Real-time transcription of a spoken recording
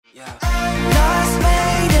Yeah. Lost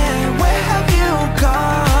maiden, where have you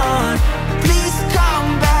gone? Please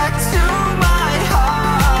come back to my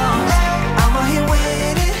heart. I'm here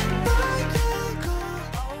waiting.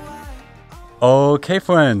 Okay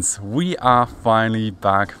friends, we are finally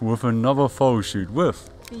back with another photo shoot with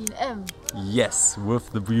B&M. Yes,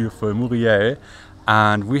 with the beautiful Muriel.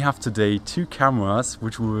 And we have today two cameras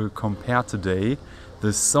which we will compare today. The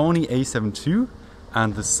Sony A7 II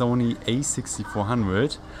and the Sony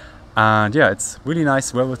A6400. And yeah, it's really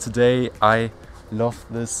nice weather today. I love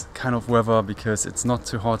this kind of weather because it's not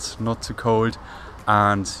too hot, not too cold.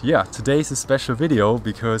 And yeah, today's a special video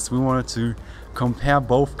because we wanted to compare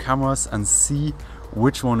both cameras and see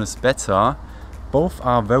which one is better. Both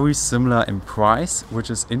are very similar in price, which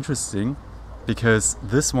is interesting because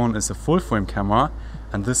this one is a full frame camera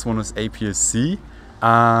and this one is APS-C.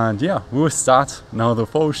 And yeah, we will start now the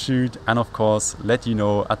photo shoot and of course let you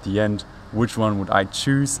know at the end which one would I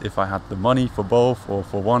choose if I had the money for both or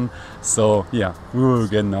for one. So yeah, we will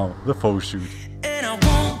begin now the photo shoot. And I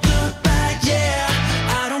won't look back, yeah.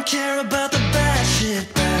 I don't care about the bad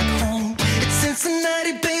shit back home. It's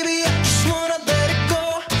Cincinnati, baby, I just wanna let it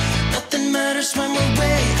go. Nothing matters when we're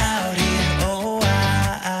way out here.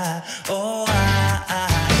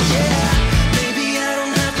 Yeah. Baby, I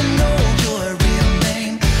don't have to know your real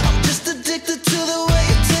name. I'm just addicted to the way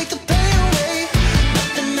you take the pain away.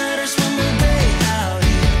 Nothing matters when we're way out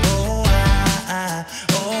here. Yeah.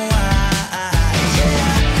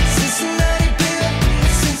 Cincinnati, baby,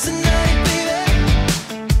 Cincinnati, baby.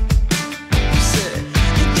 Say,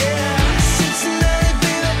 yeah, Cincinnati,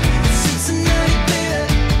 baby, Cincinnati, baby.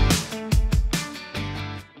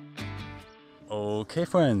 Okay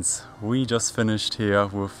friends, we just finished here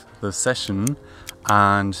with the session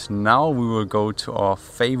and now we will go to our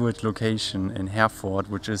favorite location in Herford,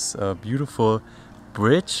 which is a beautiful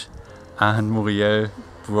bridge, and Muriel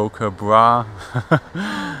broke her bra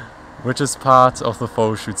which is part of the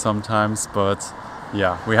photo shoot sometimes, but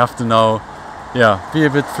yeah, we have to now be a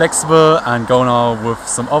bit flexible and go now with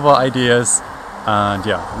some other ideas. And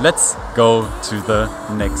yeah, let's go to the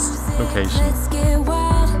next location. Let's get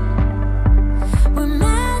wild. We're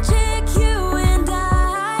magic, you and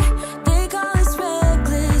I. They call us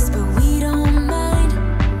reckless, but we don't mind.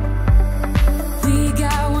 We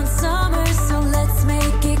got one summer, so let's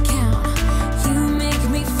make it count. You make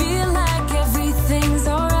me feel like everything's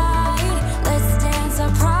alright. Let's dance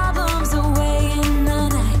our problems away in the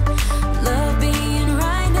night. Love being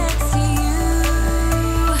right next to you.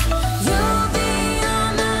 You'll be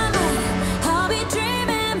on my mind. I'll be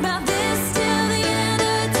dreaming about this till the end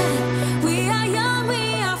of time. We are young, we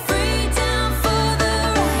are free, down for the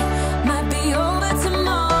ride. Might be over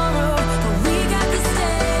tomorrow, but we got this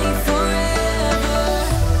day forever.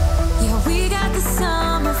 Yeah, we got the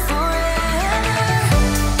summer forever.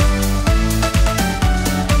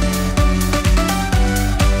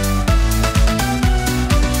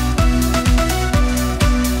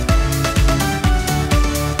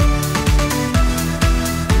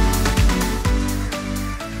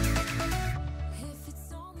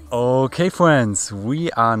 Okay friends,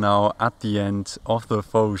 we are now at the end of the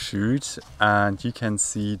photo shoot and you can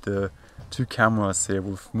see the two cameras here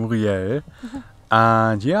with Muriel.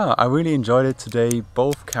 And yeah, I really enjoyed it today.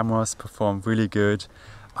 Both cameras performed really good.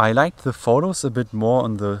 I liked the photos a bit more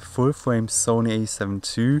on the full frame Sony A7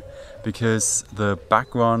 II because the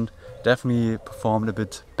background definitely performed a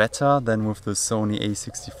bit better than with the Sony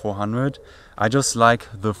A6400. I just like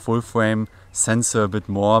the full frame sensor a bit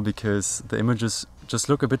more because the images just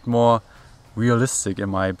look a bit more realistic in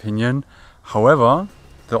my opinion. However,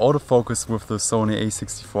 the autofocus with the Sony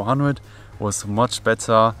A6400 was much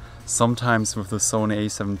better. Sometimes with the Sony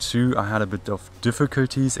A7 II I had a bit of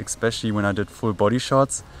difficulties, especially when I did full body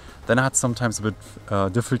shots. Then I had sometimes a bit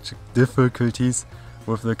difficulties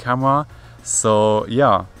with the camera. So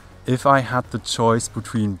yeah, if I had the choice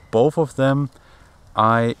between both of them,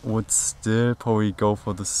 I would still probably go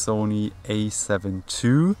for the Sony A7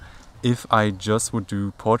 II if I just would do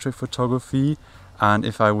portrait photography, and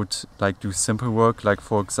if I would like do simple work, like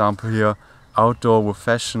for example here outdoor with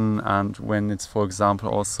fashion, and when it's for example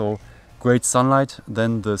also great sunlight,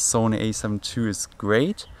 then the Sony A7 II is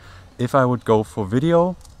great. If I would go for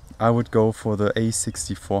video, I would go for the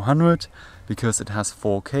A6400 because it has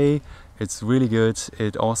 4K. It's really good.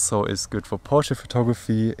 It also is good for portrait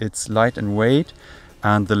photography. It's light and weight,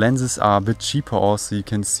 and the lenses are a bit cheaper also. You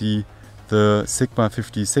can see the Sigma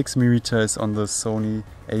 56mm is on the Sony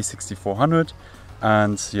A6400,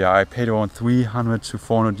 and yeah, I paid around 300 to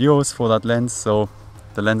 400 euros for that lens, so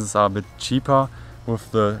the lenses are a bit cheaper with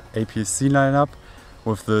the APS-C lineup.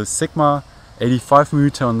 With the Sigma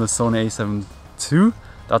 85mm on the Sony A7 II,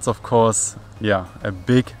 That's of course, yeah, a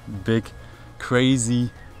big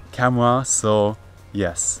crazy camera. So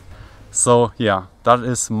yes, so yeah, that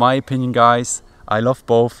is my opinion, guys. I love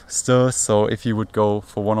both still, so if you would go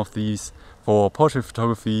for one of these for portrait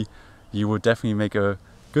photography, you would definitely make a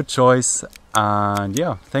good choice. And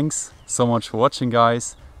yeah, thanks so much for watching,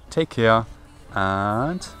 guys. Take care,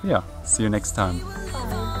 and yeah, see you next time.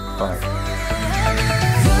 Bye.